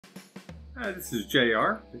Hi, this is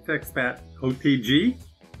JR, the Expat OTG.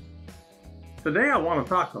 Today I want to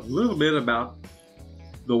talk a little bit about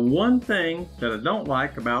the one thing that I don't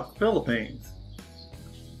like about the Philippines.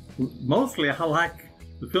 Mostly I like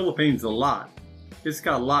the Philippines a lot. It's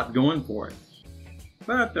got a lot going for it.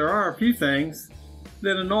 But there are a few things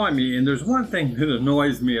that annoy me, and there's one thing that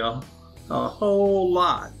annoys me a whole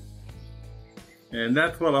lot. And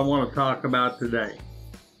that's what I want to talk about today.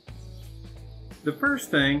 The first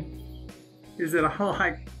thing is that I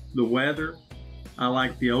like the weather, I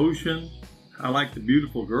like the ocean, I like the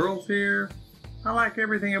beautiful girls here, I like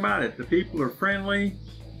everything about it. The people are friendly,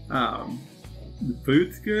 the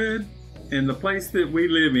food's good, and the place that we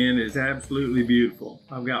live in is absolutely beautiful.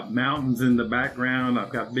 I've got mountains in the background,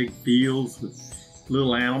 I've got big fields with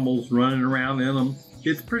little animals running around in them.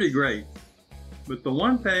 It's pretty great. But the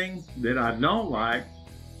one thing that I don't like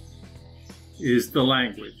is the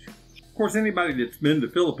language. Of course, anybody that's been to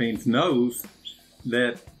the Philippines knows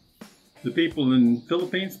that the people in the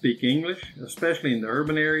Philippines speak English, especially in the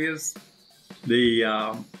urban areas.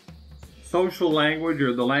 The social language,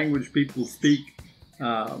 or the language people speak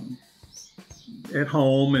at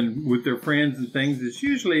home and with their friends and things, is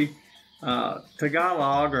usually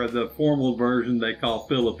Tagalog, or the formal version they call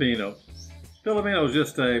Filipino. Filipino is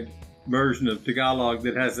just a version of Tagalog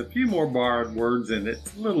that has a few more borrowed words in it.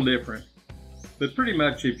 It's a little different. But pretty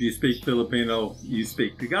much if you speak Filipino, you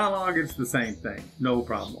speak Tagalog, it's the same thing, no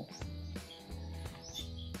problem.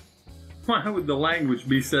 Why would the language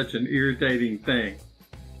be such an irritating thing?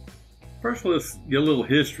 First, let's get a little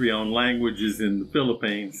history on languages in the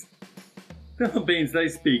Philippines. Philippines, they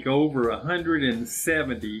speak over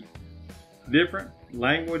 170 different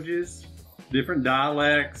languages, different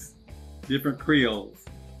dialects, different creoles.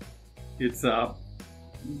 It's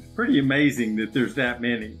pretty amazing that there's that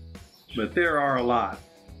many. But there are a lot.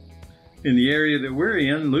 In the area that we're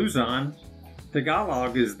in, Luzon,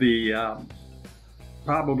 Tagalog is the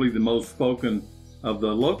probably the most spoken of the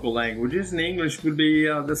local languages, and English would be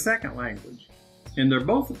the second language. And they're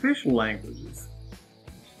both official languages.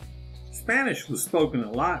 Spanish was spoken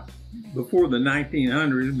a lot before the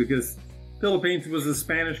 1900s because Philippines was a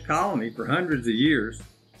Spanish colony for hundreds of years,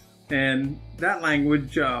 and that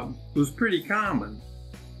language was pretty common.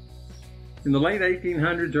 In the late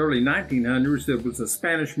 1800s, early 1900s, there was a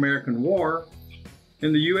Spanish-American War,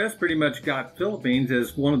 and the U.S. pretty much got Philippines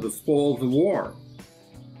as one of the spoils of war.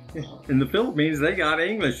 In the Philippines, they got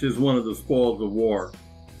English as one of the spoils of war.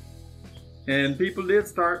 And people did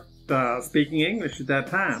start speaking English at that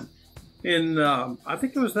time. In, I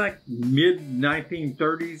think it was like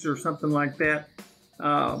mid-1930s or something like that,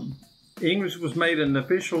 English was made an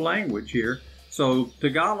official language here. So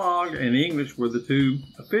Tagalog and English were the two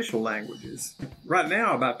official languages. Right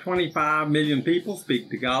now, about 25 million people speak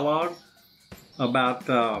Tagalog. About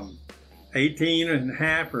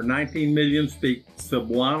 18.5 or 19 million speak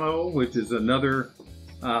Cebuano, which is another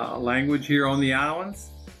language here on the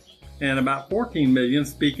islands. And about 14 million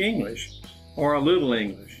speak English, or a little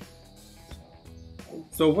English.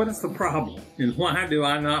 So what is the problem? And why do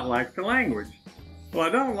I not like the language? Well, I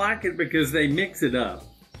don't like it because they mix it up.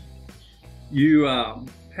 You have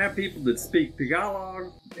people that speak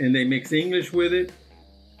Tagalog and they mix English with it.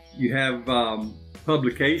 You have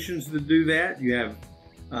publications that do that. You have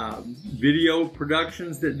video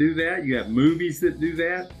productions that do that. You have movies that do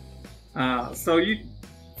that. So you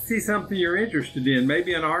see something you're interested in,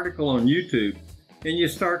 maybe an article on YouTube, and you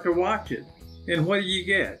start to watch it. And what do you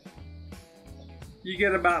get? You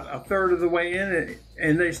get about a third of the way in,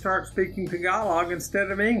 and they start speaking Tagalog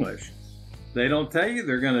instead of English. They don't tell you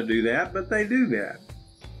they're going to do that, but they do that.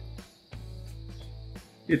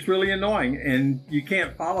 It's really annoying, and you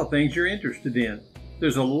can't follow things you're interested in.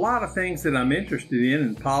 There's a lot of things that I'm interested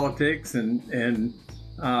in politics and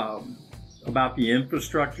about the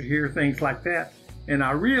infrastructure here, things like that. And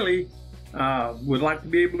I really would like to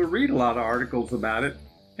be able to read a lot of articles about it,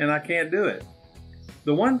 and I can't do it.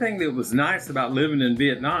 The one thing that was nice about living in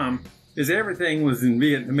Vietnam is everything was in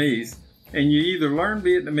Vietnamese, and you either learned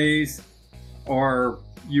Vietnamese or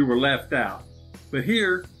you were left out. But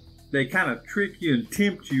here, they kind of trick you and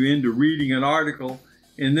tempt you into reading an article,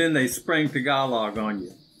 and then they spring Tagalog on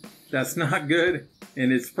you. That's not good,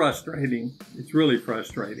 and it's frustrating. It's really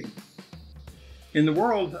frustrating. In the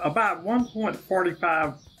world, about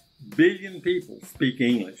 1.45 billion people speak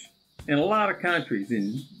English. In a lot of countries,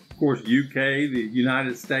 in, of course, UK, the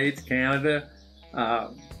United States, Canada,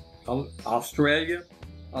 Australia,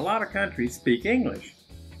 a lot of countries speak English.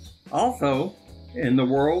 Also, in the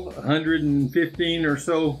world, 115 or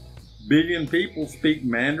so billion people speak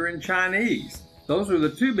Mandarin Chinese. Those are the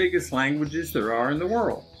two biggest languages there are in the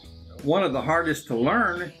world. One of the hardest to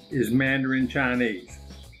learn is Mandarin Chinese.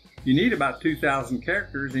 You need about 2,000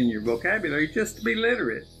 characters in your vocabulary just to be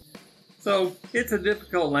literate. So it's a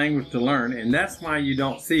difficult language to learn, and that's why you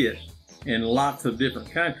don't see it in lots of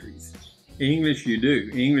different countries. English you do.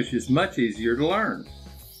 English is much easier to learn.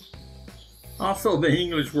 Also, the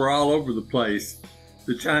English were all over the place.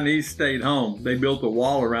 The Chinese stayed home. They built a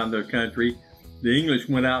wall around their country. The English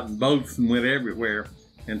went out in boats and went everywhere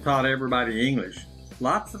and taught everybody English.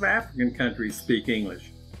 Lots of African countries speak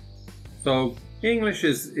English. So English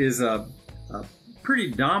is a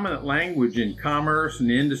pretty dominant language in commerce and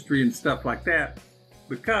industry and stuff like that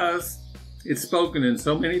because it's spoken in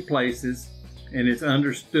so many places and it's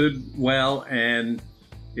understood well and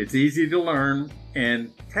it's easy to learn,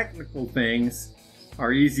 and technical things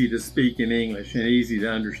are easy to speak in English and easy to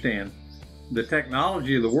understand. The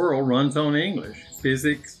technology of the world runs on English.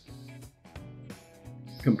 Physics,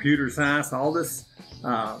 computer science, all this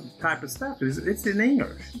type of stuff it's in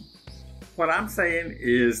English. What I'm saying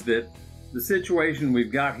is that the situation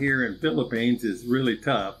we've got here in Philippines is really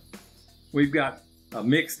tough. We've got a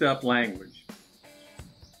mixed up language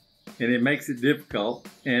and it makes it difficult,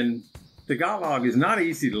 and Tagalog is not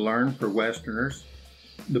easy to learn for Westerners.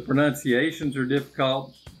 The pronunciations are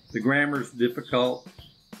difficult, the grammar is difficult,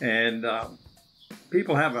 and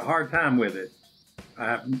people have a hard time with it.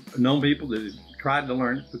 I've known people that have tried to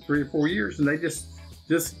learn it for 3 or 4 years and they just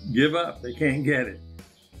give up. They can't get it.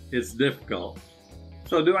 It's difficult.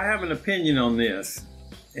 So do I have an opinion on this?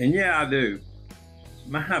 And yeah, I do.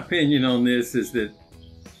 My opinion on this is that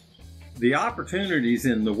the opportunities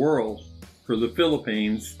in the world for the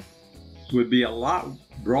Philippines would be a lot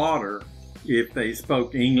broader if they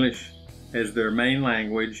spoke English as their main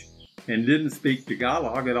language and didn't speak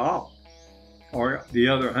Tagalog at all, or the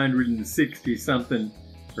other 160 something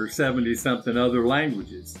or 70 something other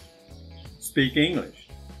languages. Speak English.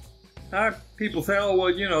 People say, oh,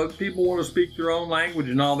 well, you know, people want to speak their own language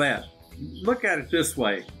and all that. Look at it this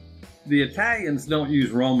way. The Italians don't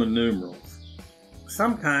use Roman numerals.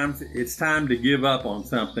 Sometimes it's time to give up on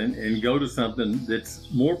something and go to something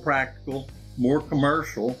that's more practical, more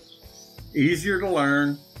commercial, easier to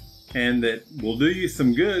learn, and that will do you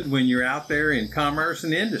some good when you're out there in commerce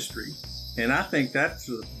and industry. And I think that's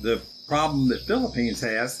the problem that Philippines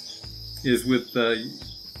has, is with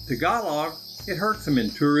Tagalog. It hurts them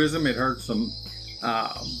in tourism, it hurts them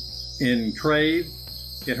in trade,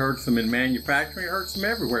 it hurts them in manufacturing, it hurts them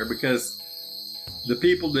everywhere, because the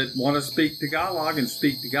people that want to speak Tagalog and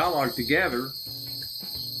speak Tagalog together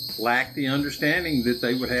lack the understanding that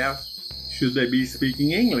they would have should they be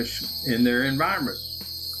speaking English in their environment,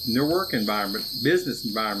 in their work environment, business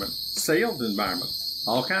environment, sales environment,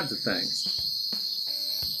 all kinds of things.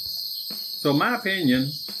 So my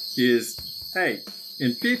opinion is, hey,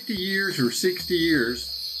 in 50 years or 60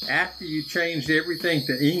 years, after you changed everything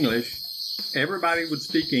to English, everybody would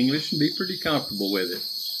speak English and be pretty comfortable with it.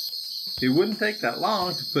 It wouldn't take that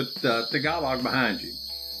long to put Tagalog behind you.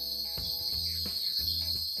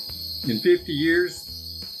 In 50 years,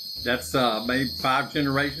 that's maybe 5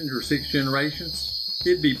 generations or 6 generations,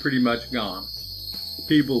 it'd be pretty much gone.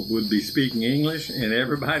 People would be speaking English and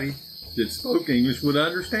everybody that spoke English would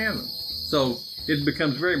understand them. So it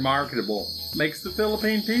becomes very marketable, makes the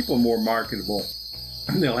Philippine people more marketable.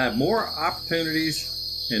 They'll have more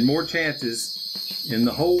opportunities and more chances in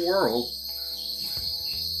the whole world,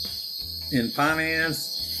 in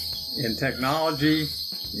finance, in technology,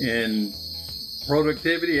 in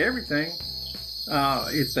productivity, everything,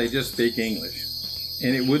 if they just speak English.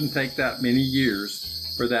 And it wouldn't take that many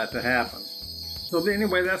years for that to happen. So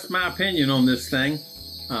anyway, that's my opinion on this thing.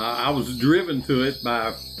 I was driven to it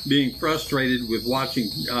by being frustrated with watching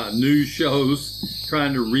news shows,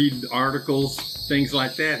 trying to read articles, things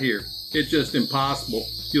like that here. It's just impossible.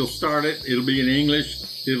 You'll start it, it'll be in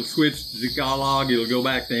English, it'll switch to Tagalog, it'll go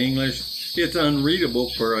back to English. It's unreadable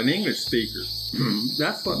for an English speaker.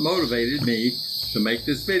 That's what motivated me to make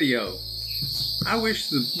this video. I wish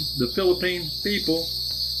the Philippine people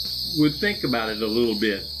would think about it a little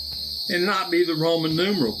bit and not be the Roman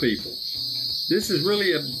numeral people. This is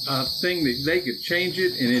really a thing that they could change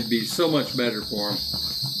it and it'd be so much better for them.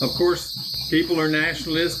 Of course, people are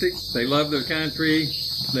nationalistic. They love their country.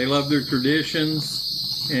 They love their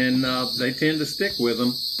traditions, and they tend to stick with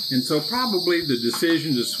them. And so probably the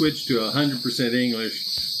decision to switch to 100%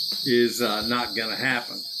 English is not going to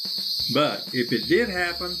happen. But if it did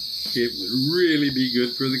happen, it would really be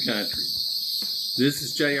good for the country. This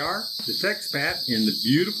is JR, the Texpat in the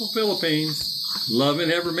beautiful Philippines,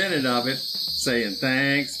 loving every minute of it, saying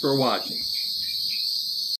thanks for watching.